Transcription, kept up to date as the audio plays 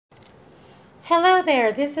Hello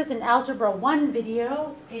there, this is an Algebra 1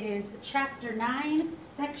 video. It is Chapter 9,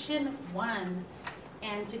 Section 1.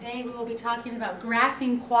 And today we will be talking about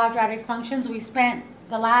graphing quadratic functions. We spent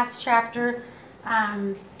the last chapter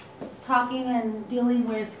talking and dealing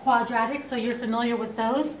with quadratics, so you're familiar with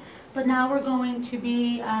those. But now we're going to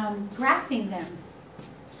be graphing them.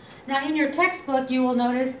 Now in your textbook you will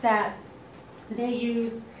notice that they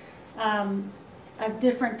use a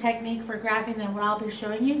different technique for graphing than what I'll be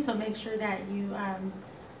showing you, so make sure that you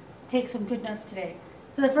take some good notes today.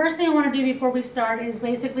 So the first thing I want to do before we start is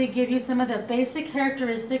basically give you some of the basic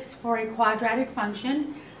characteristics for a quadratic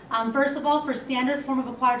function. First of all, for standard form of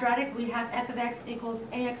a quadratic, we have f of x equals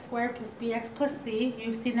ax squared plus bx plus c.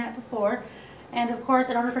 You've seen that before. And of course,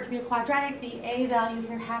 in order for it to be a quadratic, the a value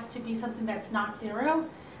here has to be something that's not 0.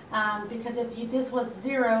 Because if this was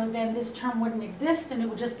 0, then this term wouldn't exist and it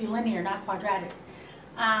would just be linear, not quadratic.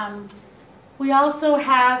 We also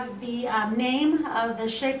have the name of the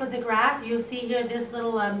shape of the graph. You'll see here this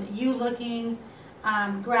little U-looking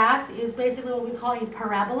graph is basically what we call a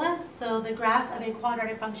parabola. So the graph of a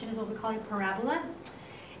quadratic function is what we call a parabola.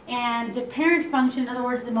 And the parent function, in other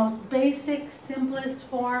words, the most basic, simplest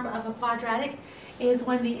form of a quadratic is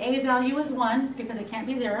when the a value is 1, because it can't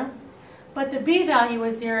be 0. But the b value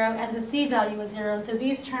is 0 and the c value is 0. So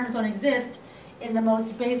these terms don't exist in the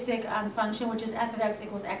most basic function, which is f of x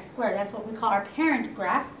equals x squared. That's what we call our parent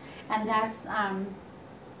graph, and that's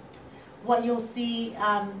what you'll see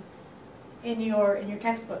in your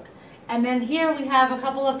textbook. And then here we have a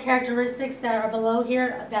couple of characteristics that are below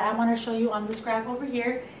here that I want to show you on this graph over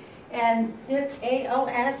here. And this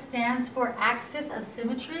AOS stands for axis of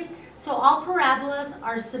symmetry. So all parabolas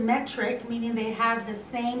are symmetric, meaning they have the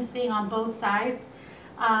same thing on both sides.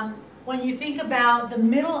 When you think about the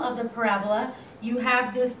middle of the parabola, you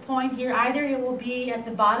have this point here. Either it will be at the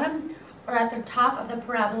bottom or at the top of the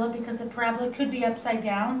parabola, because the parabola could be upside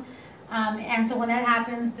down. And so when that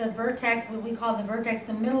happens, the vertex, what we call the vertex,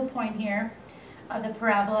 the middle point here of the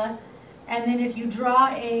parabola. And then if you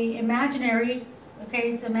draw a imaginary,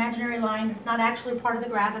 okay, it's an imaginary line, it's not actually part of the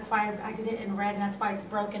graph, that's why I did it in red, and that's why it's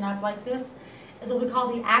broken up like this, is what we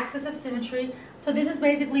call the axis of symmetry. So this is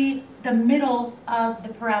basically the middle of the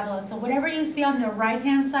parabola. So whatever you see on the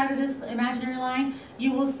right-hand side of this imaginary line,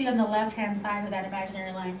 you will see on the left-hand side of that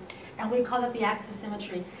imaginary line. And we call it the axis of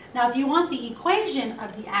symmetry. Now if you want the equation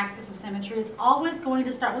of the axis of symmetry, it's always going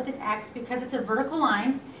to start with an x because it's a vertical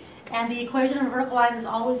line. And the equation of a vertical line is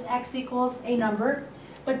always x equals a number.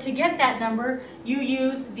 But to get that number, you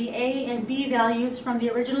use the a and b values from the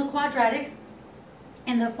original quadratic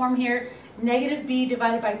in the form here, negative b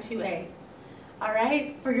divided by 2a. All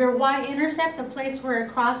right, for your y-intercept, the place where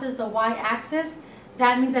it crosses the y-axis,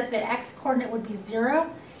 that means that the x-coordinate would be 0.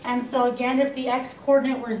 And so again, if the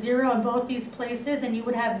x-coordinate were 0 in both these places, then you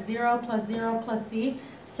would have 0 plus 0 plus c.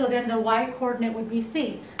 So then the y-coordinate would be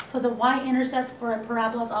c. So the y-intercept for a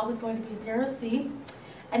parabola is always going to be 0, c.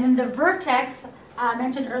 And then the vertex, I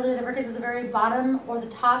mentioned earlier, the vertex is the very bottom or the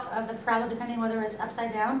top of the parabola, depending whether it's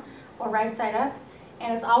upside down or right side up.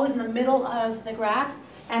 And it's always in the middle of the graph.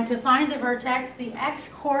 And to find the vertex, the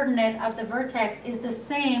x-coordinate of the vertex is the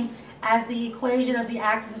same as the equation of the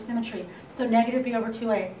axis of symmetry. So negative b over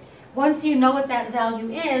 2a. Once you know what that value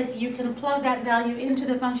is, you can plug that value into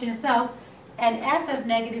the function itself, and f of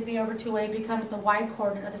negative b over 2a becomes the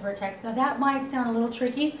y-coordinate of the vertex. Now that might sound a little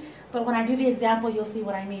tricky, but when I do the example, you'll see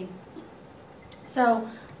what I mean. So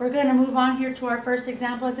we're going to move on here to our first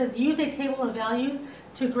example. It says use a table of values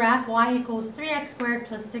to graph y equals 3x squared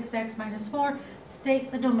plus 6x minus 4.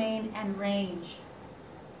 State the domain and range.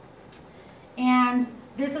 And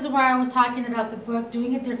this is where I was talking about the book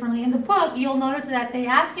doing it differently. In the book, you'll notice that they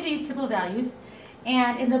ask you to use table of values.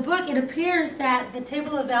 And in the book, it appears that the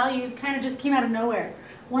table of values kind of just came out of nowhere.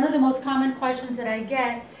 One of the most common questions that I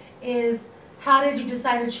get is, how did you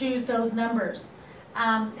decide to choose those numbers?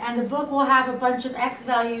 And the book will have a bunch of x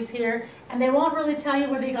values here, and they won't really tell you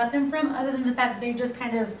where they got them from, other than the fact that they just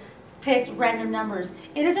kind of picked random numbers.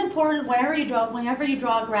 It is important whenever you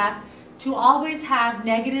draw a graph to always have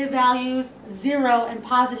negative values, 0, and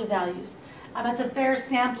positive values. It's a fair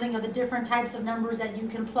sampling of the different types of numbers that you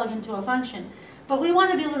can plug into a function. But we want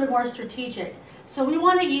to be a little bit more strategic. So we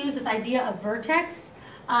want to use this idea of vertex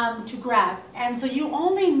to graph. And so you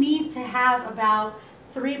only need to have about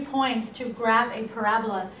 3 points to graph a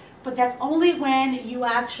parabola, but that's only when you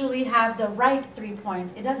actually have the right 3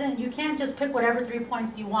 points. You can't just pick whatever 3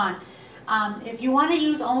 points you want. If you want to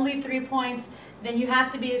use only 3 points, then you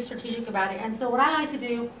have to be strategic about it. And so what I like to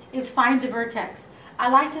do is find the vertex. I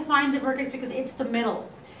like to find the vertex because it's the middle.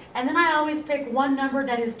 And then I always pick one number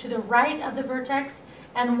that is to the right of the vertex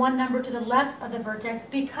and one number to the left of the vertex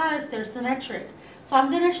because they're symmetric. So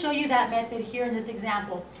I'm going to show you that method here in this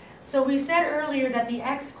example. So we said earlier that the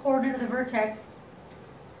x-coordinate of the vertex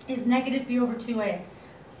is negative b over 2a.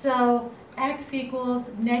 So x equals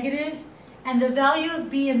negative, and the value of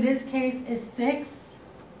b in this case is 6,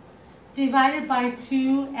 divided by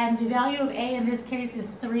 2, and the value of a in this case is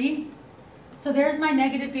 3. So there's my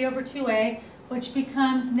negative b over 2a, which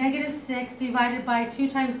becomes negative 6 divided by 2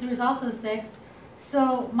 times 3 is also 6.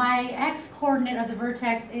 So my x-coordinate of the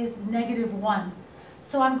vertex is negative 1.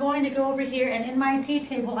 So I'm going to go over here, and in my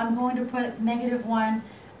t-table, I'm going to put negative 1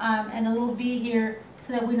 and a little v here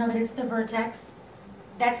so that we know that it's the vertex.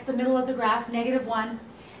 That's the middle of the graph, negative 1.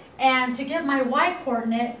 And to get my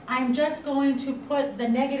y-coordinate, I'm just going to put the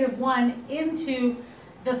negative 1 into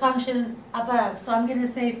the function above. So I'm going to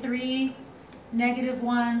say 3 negative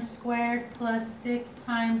 1 squared plus 6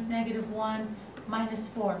 times negative 1 minus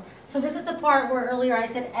 4. So this is the part where earlier I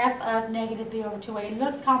said f of negative b over 2a. It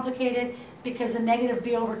looks complicated because the negative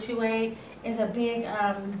b over 2a is a big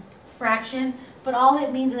fraction, but all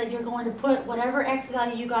it means is that you're going to put whatever x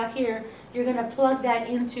value you got here, you're going to plug that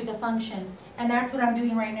into the function. And that's what I'm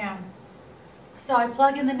doing right now. So I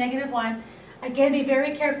plug in the negative 1. Again, be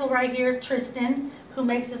very careful right here, Tristan, who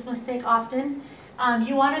makes this mistake often.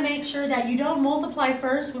 You want to make sure that you don't multiply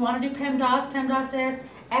first. We want to do PEMDAS. PEMDAS says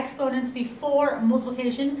exponents before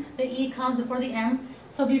multiplication. The e comes before the m.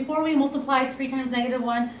 So before we multiply 3 times negative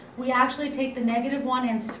 1, we actually take the negative 1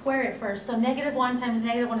 and square it first. So negative 1 times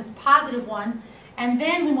negative 1 is positive 1. And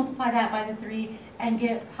then we multiply that by the 3 and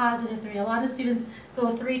get positive 3. A lot of students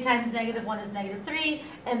go 3 times negative 1 is negative 3,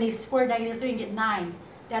 and they square negative 3 and get 9.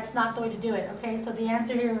 That's not the way to do it, okay? So the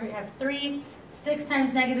answer here, we have 3. 6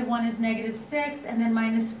 times negative 1 is negative 6, and then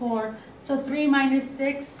minus 4. So 3 minus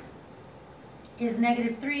 6 is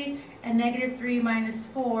negative 3, and negative 3 minus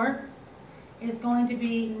 4 is going to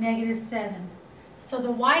be negative 7. So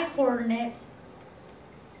the y-coordinate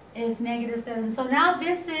is negative 7. So now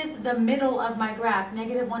this is the middle of my graph,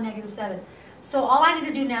 negative 1, negative 7. So all I need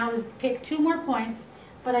to do now is pick 2 more points,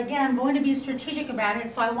 but again, I'm going to be strategic about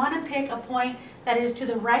it. So I want to pick a point that is to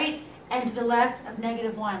the right and to the left of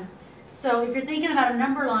negative 1. So if you're thinking about a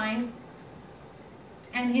number line,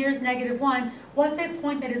 and here's negative 1, what's a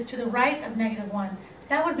point that is to the right of negative 1?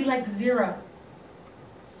 That would be like 0.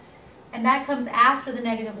 And that comes after the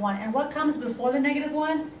negative 1. And what comes before the negative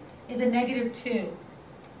 1 is a negative 2.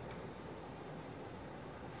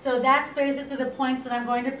 So that's basically the points that I'm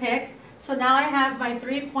going to pick. So now I have my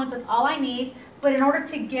 3 points, that's all I need. But in order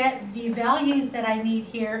to get the values that I need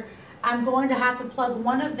here, I'm going to have to plug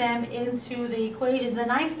one of them into the equation. The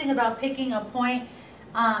nice thing about picking a point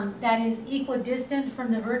that is equidistant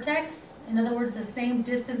from the vertex, in other words, the same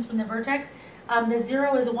distance from the vertex, the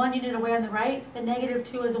 0 is 1 unit away on the right, the negative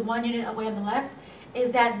 2 is 1 unit away on the left,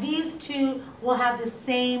 is that these two will have the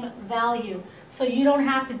same value. So you don't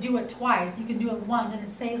have to do it twice. You can do it once and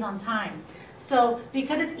it saves on time. So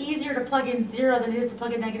because it's easier to plug in 0 than it is to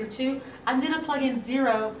plug in negative 2, I'm going to plug in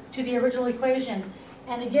 0 to the original equation.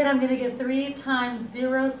 And again, I'm going to get 3 times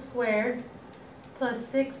 0 squared plus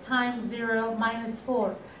 6 times 0 minus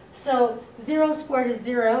 4. So 0 squared is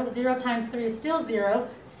 0, 0 times 3 is still 0,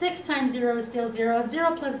 6 times 0 is still 0,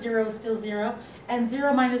 0 plus 0 is still 0, and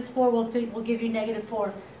 0 minus 4 will give you negative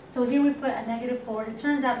 4. So here we put a negative 4. It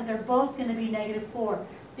turns out that they're both going to be negative 4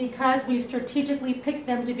 because we strategically picked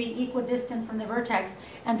them to be equidistant from the vertex.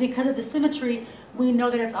 And because of the symmetry, we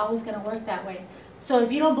know that it's always going to work that way. So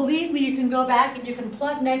if you don't believe me, you can go back and you can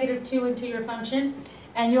plug negative 2 into your function,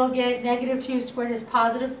 and you'll get negative 2 squared is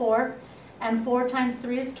positive 4, and 4 times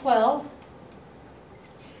 3 is 12,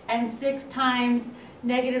 and 6 times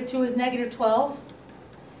negative 2 is negative 12,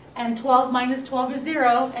 and 12 minus 12 is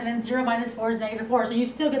 0, and then 0 minus 4 is negative 4. So you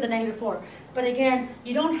still get the negative 4. But again,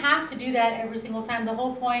 you don't have to do that every single time. The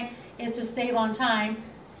whole point is to save on time.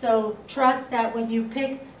 So trust that when you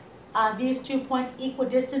pick these 2 points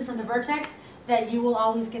equidistant from the vertex, that you will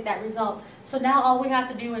always get that result. So now all we have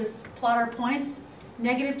to do is plot our points.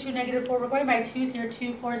 Negative 2, negative 4. We're going by 2s here,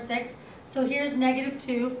 2, 4, 6. So here's negative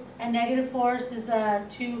 2, and negative 4 is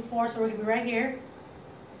 2, 4, so we're going to be right here.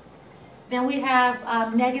 Then we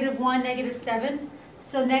have negative 1, negative 7.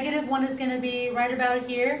 So negative 1 is going to be right about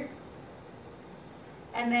here.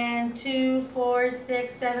 And then 2, 4,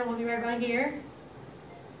 6, 7 will be right about here.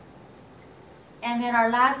 And then our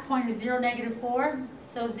last point is 0, negative 4.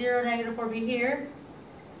 So 0, negative 4 will be here.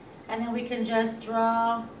 And then we can just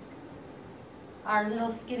draw our little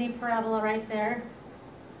skinny parabola right there.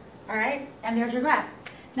 All right, and there's your graph.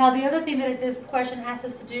 Now the other thing that this question asks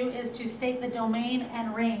us to do is to state the domain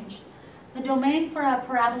and range. The domain for a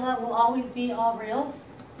parabola will always be all reals.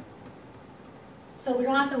 So we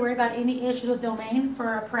don't have to worry about any issues with domain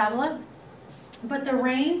for a parabola. But the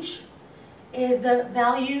range is the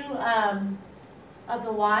value of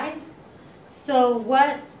the y's. So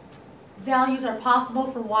what values are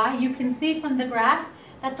possible for y? You can see from the graph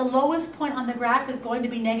that the lowest point on the graph is going to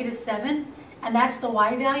be -7, and that's the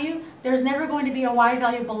y value. There's never going to be a y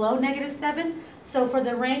value below -7. So for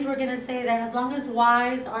the range, we're going to say that as long as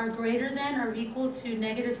y's are greater than or equal to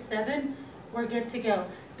 -7, we're good to go.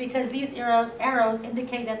 Because these arrows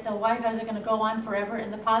indicate that the y values are going to go on forever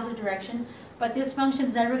in the positive direction, but this function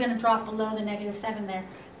is never going to drop below the -7 there.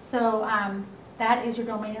 So that is your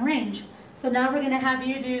domain and range. So now we're going to have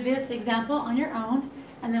you do this example on your own,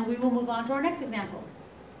 and then we will move on to our next example.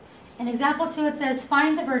 In example 2, it says,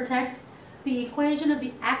 find the vertex, the equation of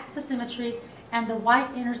the axis of symmetry, and the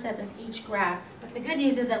y-intercept of each graph. But the good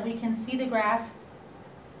news is that we can see the graph.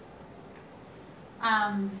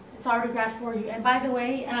 It's already graphed for you. And by the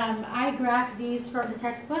way, I graphed these from the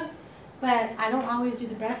textbook, but I don't always do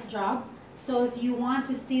the best job. So if you want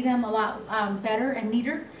to see them a lot better and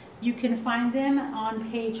neater, you can find them on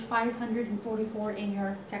page 544 in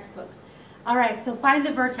your textbook. All right, so find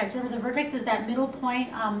the vertex. Remember, the vertex is that middle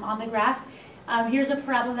point on the graph. Here's a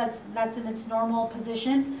parabola that's in its normal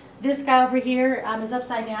position. This guy over here is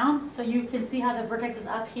upside down, so you can see how the vertex is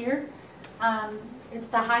up here. It's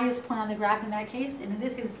the highest point on the graph in that case, and in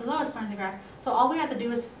this case, it's the lowest point on the graph. So all we have to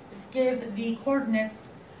do is give the coordinates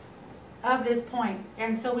of this point.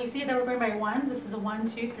 And so we see that we're going by ones. This is a 1,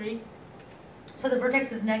 2, 3. So the vertex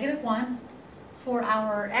is -1 for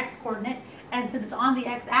our x-coordinate, and since it's on the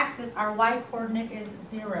x-axis, our y-coordinate is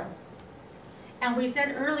 0. And we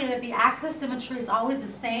said earlier that the axis of symmetry is always the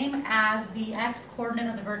same as the x-coordinate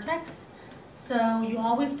of the vertex. So you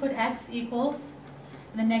always put x equals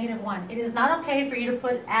the -1. It is not okay for you to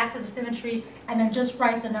put axis of symmetry and then just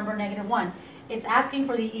write the number -1. It's asking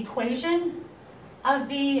for the equation of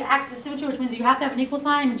the axis of symmetry, which means you have to have an equal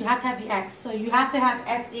sign and you have to have the x. So you have to have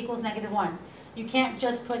x equals -1. You can't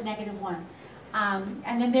just put -1.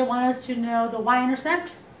 And then they want us to know the y-intercept.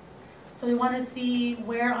 So we want to see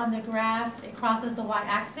where on the graph it crosses the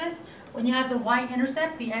y-axis. When you have the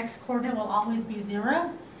y-intercept, the x-coordinate will always be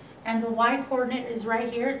 0. And the y-coordinate is right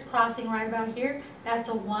here. It's crossing right about here. That's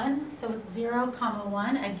a 1, so it's 0,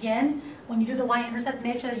 1. Again, when you do the y-intercept,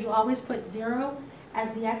 make sure that you always put 0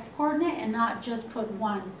 as the x-coordinate and not just put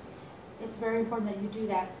 1. It's very important that you do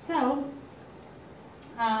that. So,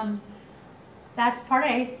 that's part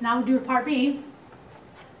A. Now we do part B.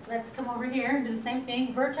 Let's come over here and do the same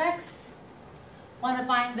thing. Vertex. Want to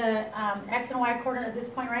find the x and y coordinate at this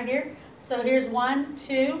point right here. So here's 1,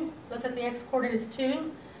 2. Let's say the x coordinate is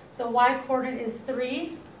 2. The y coordinate is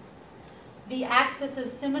 3. The axis of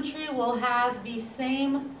symmetry will have the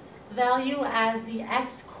same value as the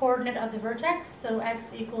x coordinate of the vertex. So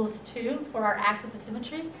x equals 2 for our axis of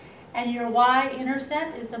symmetry. And your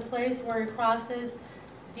y-intercept is the place where it crosses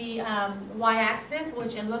the y-axis,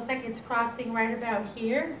 which it looks like it's crossing right about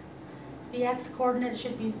here. The x-coordinate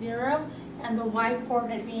should be 0, and the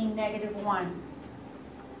y-coordinate being -1.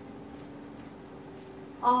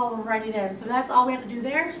 Alrighty then, so that's all we have to do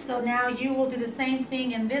there. So now you will do the same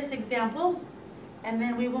thing in this example, and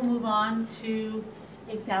then we will move on to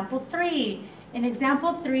example 3. In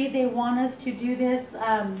example 3, they want us to do this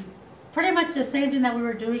pretty much the same thing that we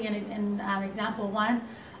were doing in example 1.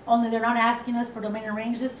 Only they're not asking us for domain and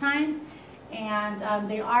range this time, and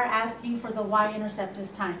they are asking for the y-intercept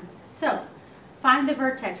this time. So, find the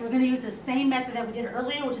vertex. We're going to use the same method that we did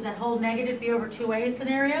earlier, which is that whole -b/2a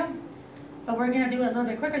scenario, but we're going to do it a little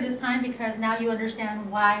bit quicker this time because now you understand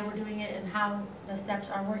why we're doing it and how the steps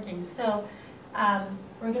are working. So,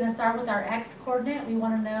 we're going to start with our x-coordinate. We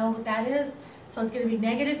want to know what that is. So, it's going to be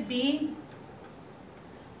 -b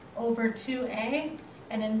over 2a.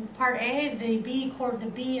 And in part A, the b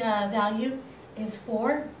value is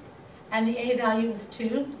 4, and the a value is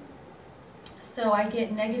 2. So I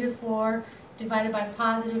get -4 divided by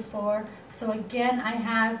 +4. So again, I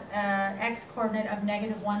have x-coordinate of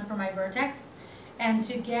 -1 for my vertex. And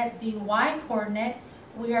to get the y-coordinate,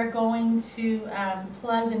 we are going to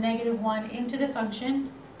plug the -1 into the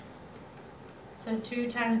function. So 2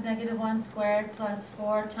 times -1 squared plus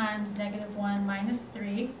 4 times -1 minus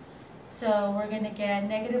 3. So we're going to get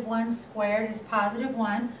 -1 squared is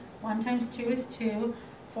 +1. 1 times 2 is 2.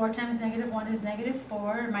 4 times -1 is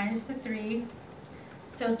 -4 minus the 3.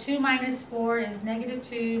 So 2 minus 4 is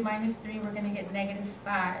 -2 minus 3. We're going to get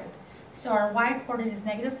 -5. So our y-coordinate is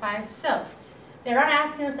 -5. So they're not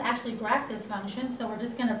asking us to actually graph this function, so we're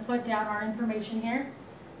just going to put down our information here.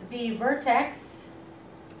 The vertex,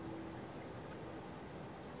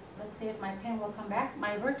 let's see if my pen will come back.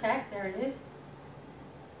 My vertex, there it is.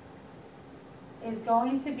 is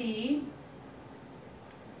going to be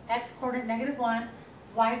x coordinate -1,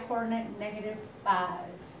 y coordinate -5.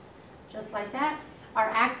 Just like that. Our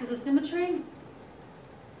axis of symmetry,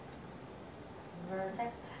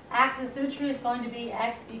 vertex, axis of symmetry is going to be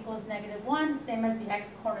x equals -1, same as the x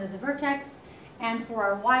coordinate of the vertex. And for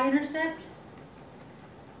our y-intercept,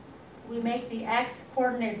 we make the x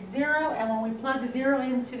coordinate 0, and when we plug 0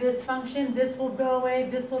 into this function, this will go away,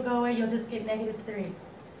 this will go away, you'll just get -3,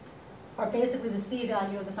 or basically the c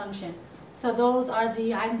value of the function. So those are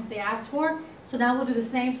the items they asked for. So now we'll do the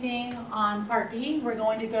same thing on part B. We're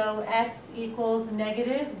going to go x equals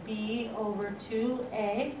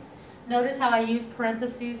 -b/2a. Notice how I use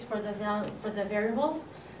parentheses for the variables.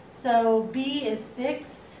 So b is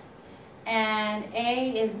 6 and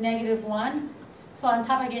a is -1. So on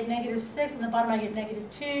top I get -6, on the bottom I get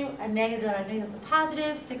 -2. A negative divided by negative is a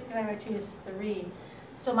positive. 6 divided by 2 is 3.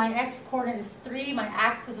 So my x coordinate is 3. My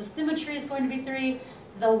axis of symmetry is going to be 3.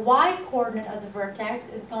 The y coordinate of the vertex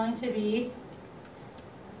is going to be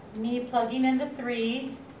me plugging in the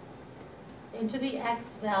 3 into the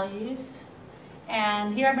x values.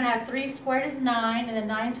 And here I'm going to have 3 squared is 9, and then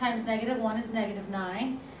 9 times -1 is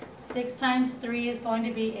 -9. 6 times 3 is going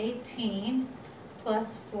to be 18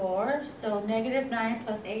 plus 4. So -9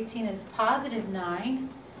 plus 18 is +9.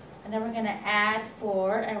 And then we're going to add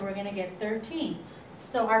 4, and we're going to get 13.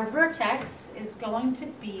 So our vertex is going to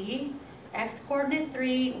be x coordinate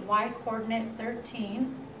 3, y coordinate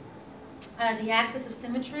 13. The axis of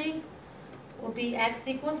symmetry will be x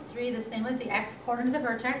equals 3, the same as the x coordinate of the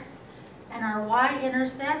vertex. And our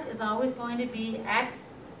y-intercept is always going to be x,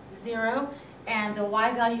 0, and the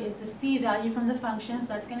y value is the c value from the function,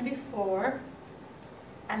 so that's going to be 4.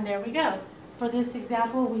 And there we go. For this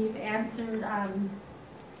example, we've answered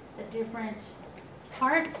the different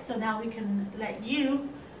parts, so now we can let you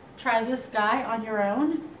try this guy on your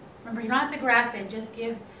own. Remember, you don't have to graph it, just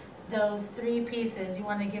give those 3 pieces. You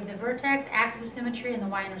want to give the vertex, axis of symmetry, and the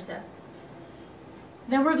y-intercept.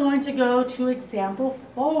 Then we're going to go to example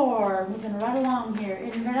 4. Moving right along here. In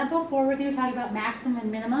example 4, we're going to talk about maximum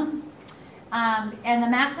and minimum. And the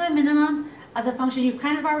maximum and minimum of the function you've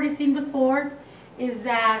kind of already seen before is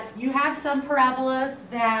that you have some parabolas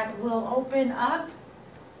that will open up,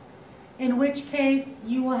 in which case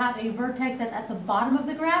you will have a vertex that's at the bottom of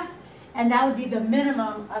the graph, and that would be the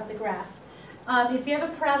minimum of the graph. If you have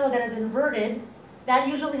a parabola that is inverted, that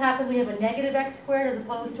usually happens when you have a negative x squared as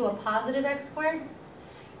opposed to a positive x squared.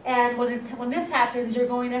 And when this happens, you're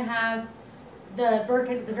going to have the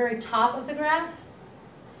vertex at the very top of the graph,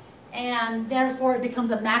 and therefore it becomes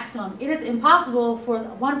a maximum. It is impossible for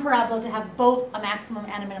one parabola to have both a maximum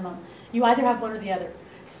and a minimum. You either have one or the other.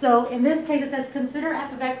 So in this case, it says consider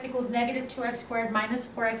f of x equals -2x squared minus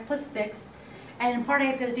 4x plus 6. And in part A,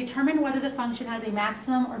 it says determine whether the function has a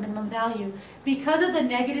maximum or minimum value. Because of the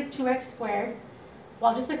 -2x squared,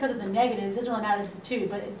 well, just because of the negative, it doesn't really matter that it's a 2,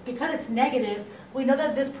 but because it's negative, we know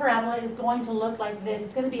that this parabola is going to look like this.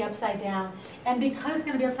 It's going to be upside down. And because it's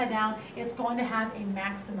going to be upside down, it's going to have a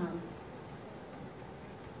maximum.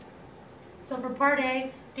 So for part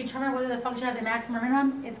A, determine whether the function has a maximum or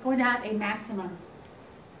minimum. It's going to have a maximum.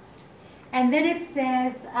 And then it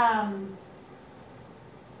says,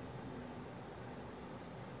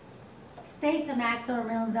 state the maximum or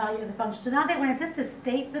minimum value of the function. So now that when it says to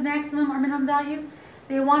state the maximum or minimum value,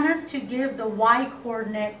 they want us to give the y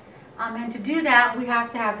coordinate, and to do that we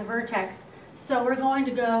have to have the vertex. So we're going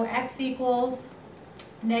to go x equals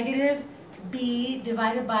 -b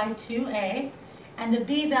divided by 2a, and the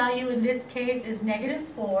b value in this case is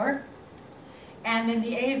 -4, and then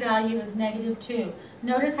the a value is -2.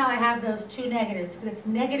 Notice how I have those two negatives, because it's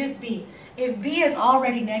 -b. If b is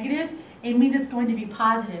already negative, it means it's going to be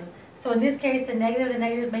positive. So in this case, the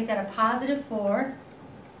negative make that a +4.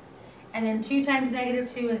 And then 2 times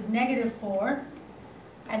 -2 is -4.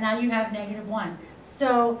 And now you have -1.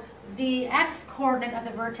 So the x coordinate of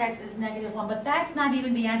the vertex is -1, but that's not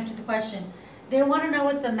even the answer to the question. They want to know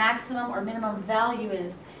what the maximum or minimum value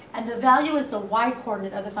is. And the value is the y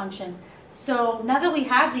coordinate of the function. So now that we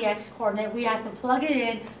have the x coordinate, we have to plug it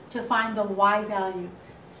in to find the y value.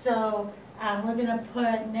 So we're going to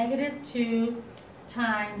put -2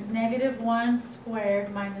 times -1 squared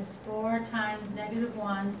minus 4 times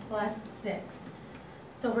 -1 plus 6.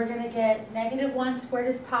 So we're going to get -1 squared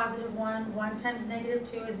is +1, 1 times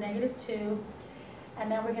 -2 is -2, and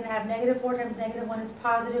then we're going to have -4 times -1 is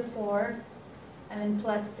 +4, and then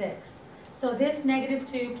plus 6. So this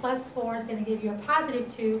 -2 plus 4 is going to give you a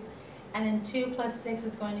 +2, and then 2 plus 6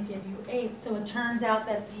 is going to give you 8. So it turns out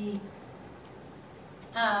that the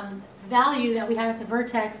value that we have at the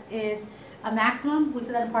vertex is a maximum. We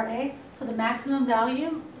said that in part A. So the maximum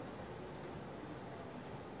value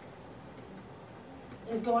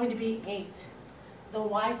is going to be 8, the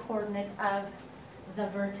y coordinate of the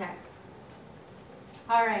vertex.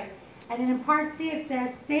 All right, and then in part C it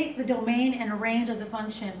says state the domain and range of the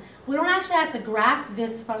function. We don't actually have to graph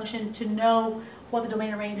this function to know what the domain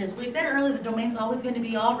and range is. We said earlier the domain is always going to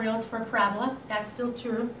be all reals for a parabola. That's still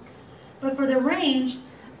true. But for the range,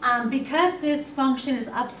 because this function is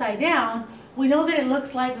upside down, we know that it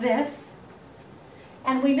looks like this.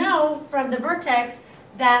 And we know from the vertex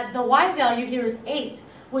that the y value here is 8,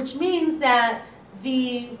 which means that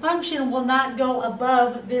the function will not go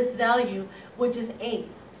above this value, which is 8.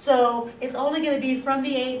 So it's only going to be from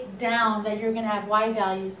the 8 down that you're going to have y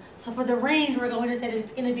values. So for the range, we're going to say that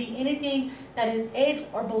it's going to be anything that is 8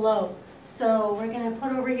 or below. So we're going to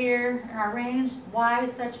put over here in our range y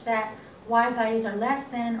such that y values are less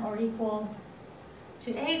than or equal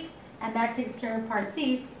to 8, and that takes care of part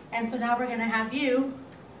C. And so now we're going to have you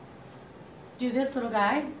do this little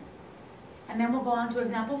guy, and then we'll go on to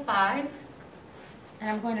example 5. And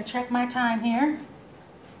I'm going to check my time here.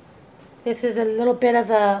 This is a little bit of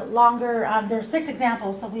a longer, there's 6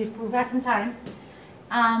 examples, so we've got some time.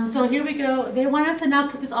 So here we go. They want us to now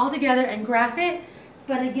put this all together and graph it.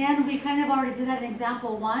 But again, we kind of already did that in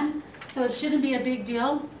example 1, so it shouldn't be a big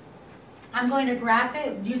deal. I'm going to graph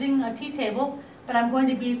it using a t-table, but I'm going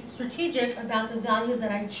to be strategic about the values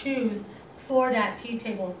that I choose for that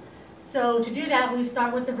t-table. So to do that, we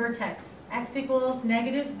start with the vertex. X equals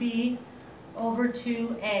negative b over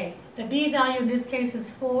 2a. The b value in this case is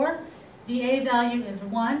 4. The a value is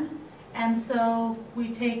 1. And so we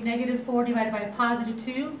take negative 4 divided by positive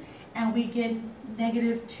 2, and we get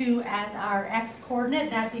negative 2 as our x coordinate.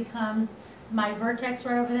 That becomes my vertex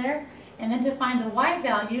right over there. And then to find the y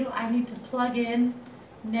value, I need to plug in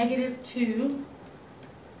negative 2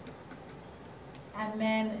 and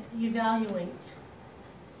then evaluate.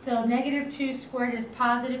 So negative 2 squared is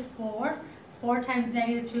positive 4. 4 times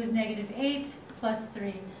negative 2 is negative 8 plus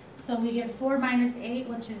 3. So we get 4 minus 8,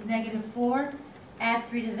 which is negative 4. Add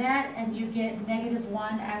 3 to that, and you get negative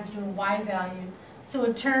 1 as your y value. So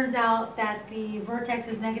it turns out that the vertex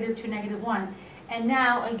is negative 2, negative 1. And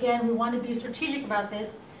now, again, we want to be strategic about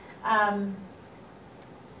this.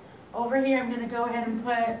 Over here, I'm going to go ahead and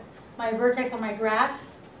put my vertex on my graph.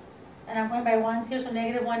 And I'm going by ones here, so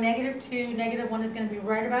negative 1, negative 2, negative 1 is going to be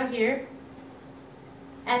right about here.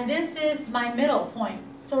 And this is my middle point.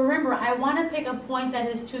 So remember, I want to pick a point that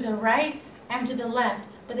is to the right and to the left,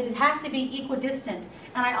 but that it has to be equidistant.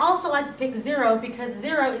 And I also like to pick 0 because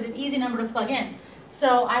 0 is an easy number to plug in.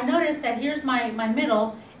 So I notice that here's my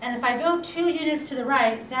middle, and if I go 2 units to the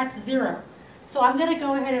right, that's 0. So I'm going to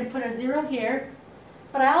go ahead and put a 0 here,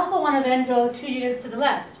 but I also want to then go 2 units to the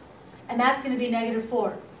left, and that's going to be negative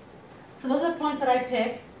 4. So those are the points that I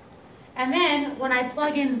pick. And then when I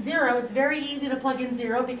plug in 0, it's very easy to plug in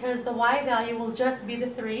 0 because the y value will just be the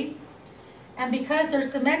 3. And because they're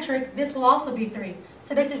symmetric, this will also be 3.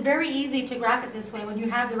 So it makes it very easy to graph it this way when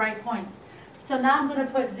you have the right points. So now I'm going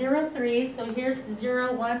to put 0, 3. So here's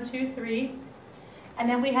 0, 1, 2, 3. And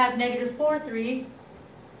then we have negative 4, 3.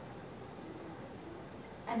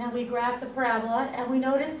 And then we graph the parabola. And we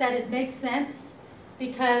notice that it makes sense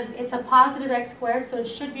because it's a positive x squared, so it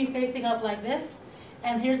should be facing up like this.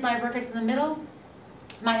 And here's my vertex in the middle,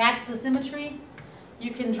 my axis of symmetry. You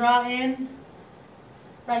can draw in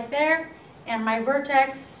right there, and my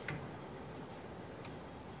vertex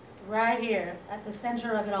right here at the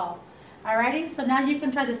center of it all. Alrighty, so now you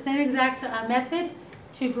can try the same exact method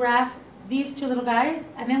to graph these two little guys,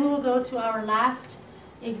 and then we will go to our last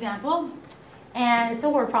example. And it's a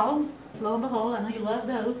word problem, lo and behold, I know you love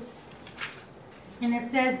those. And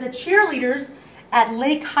it says the cheerleaders at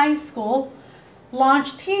Lake High School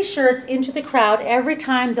launch t-shirts into the crowd every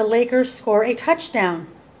time the Lakers score a touchdown.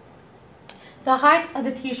 The height of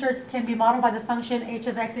the t-shirts can be modeled by the function h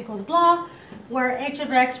of x equals blah, where h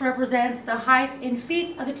of x represents the height in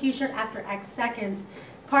feet of the t-shirt after x seconds.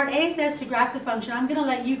 Part A says to graph the function. I'm going to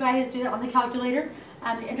let you guys do that on the calculator.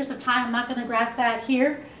 In the interest of time, I'm not going to graph that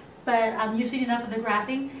here, but you've seen enough of the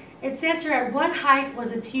graphing. It says here at what height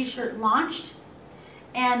was a t-shirt launched?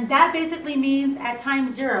 And that basically means at time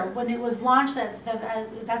 0. When it was launched,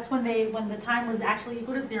 that's when the time was actually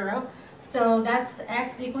equal to 0. So that's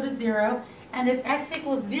x equal to 0. And if x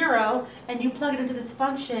equals 0 and you plug it into this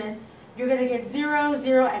function, you're going to get 0,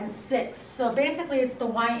 0, and 6. So basically it's the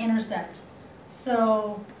y-intercept.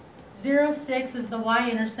 So 0, 6 is the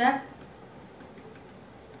y-intercept.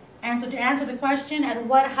 And so to answer the question, at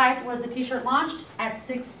what height was the t-shirt launched? At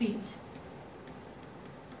 6 feet.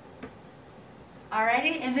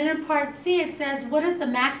 Alrighty, and then in part C it says, what is the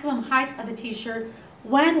maximum height of the t-shirt?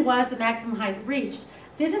 When was the maximum height reached?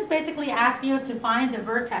 This is basically asking us to find the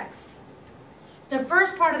vertex. The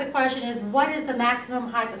first part of the question is, what is the maximum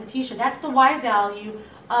height of the t-shirt? That's the y value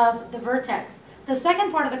of the vertex. The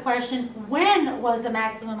second part of the question, when was the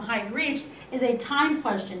maximum height reached, is a time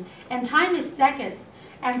question. And time is seconds.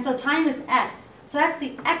 And so time is x. So that's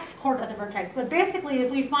the x coordinate of the vertex. But basically,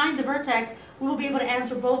 if we find the vertex, we will be able to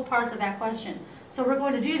answer both parts of that question. So we're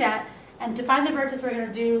going to do that. And to find the vertex, we're going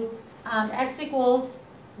to do x equals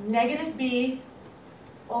negative b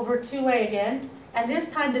over 2a again. And this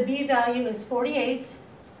time the b value is 48.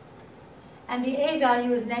 And the a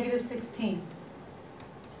value is negative 16.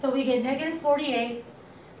 So we get negative 48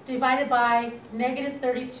 divided by negative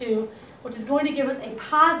 32, which is going to give us a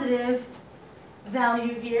positive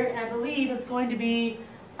value here. And I believe it's going to be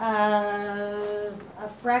a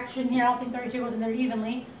fraction here. I don't think 32 goes in there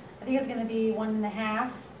evenly. I think it's going to be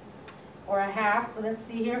 1.5 or a half. But let's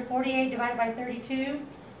see here. 48 divided by 32,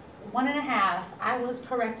 1.5. I was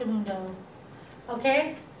correctamundo.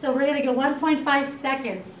 Okay, so we're going to get 1.5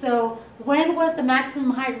 seconds. So when was the maximum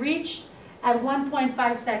height reached? At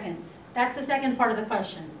 1.5 seconds. That's the second part of the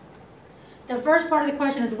question. The first part of the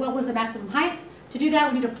question is, what was the maximum height? To do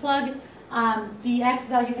that, we need to plug the x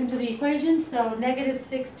value into the equation. So negative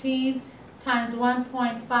 16 times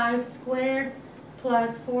 1.5 squared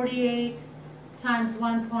plus 48 times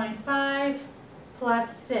 1.5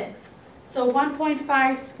 plus 6. So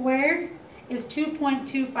 1.5 squared is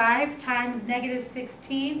 2.25 times negative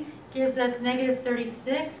 16 gives us negative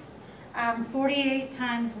 36. 48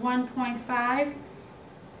 times 1.5,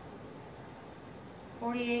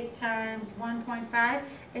 48 times 1.5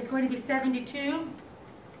 is going to be 72,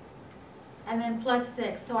 and then plus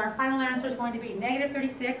 6. So our final answer is going to be negative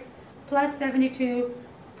 36 plus 72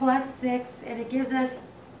 plus 6, and it gives us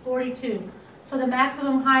 42. So the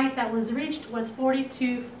maximum height that was reached was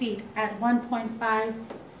 42 feet at 1.5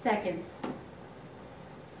 seconds.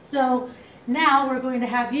 So now we're going to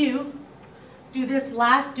have you do this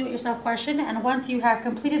last do-it-yourself question, and once you have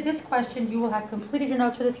completed this question, you will have completed your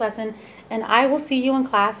notes for this lesson, and I will see you in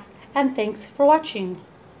class, and thanks for watching.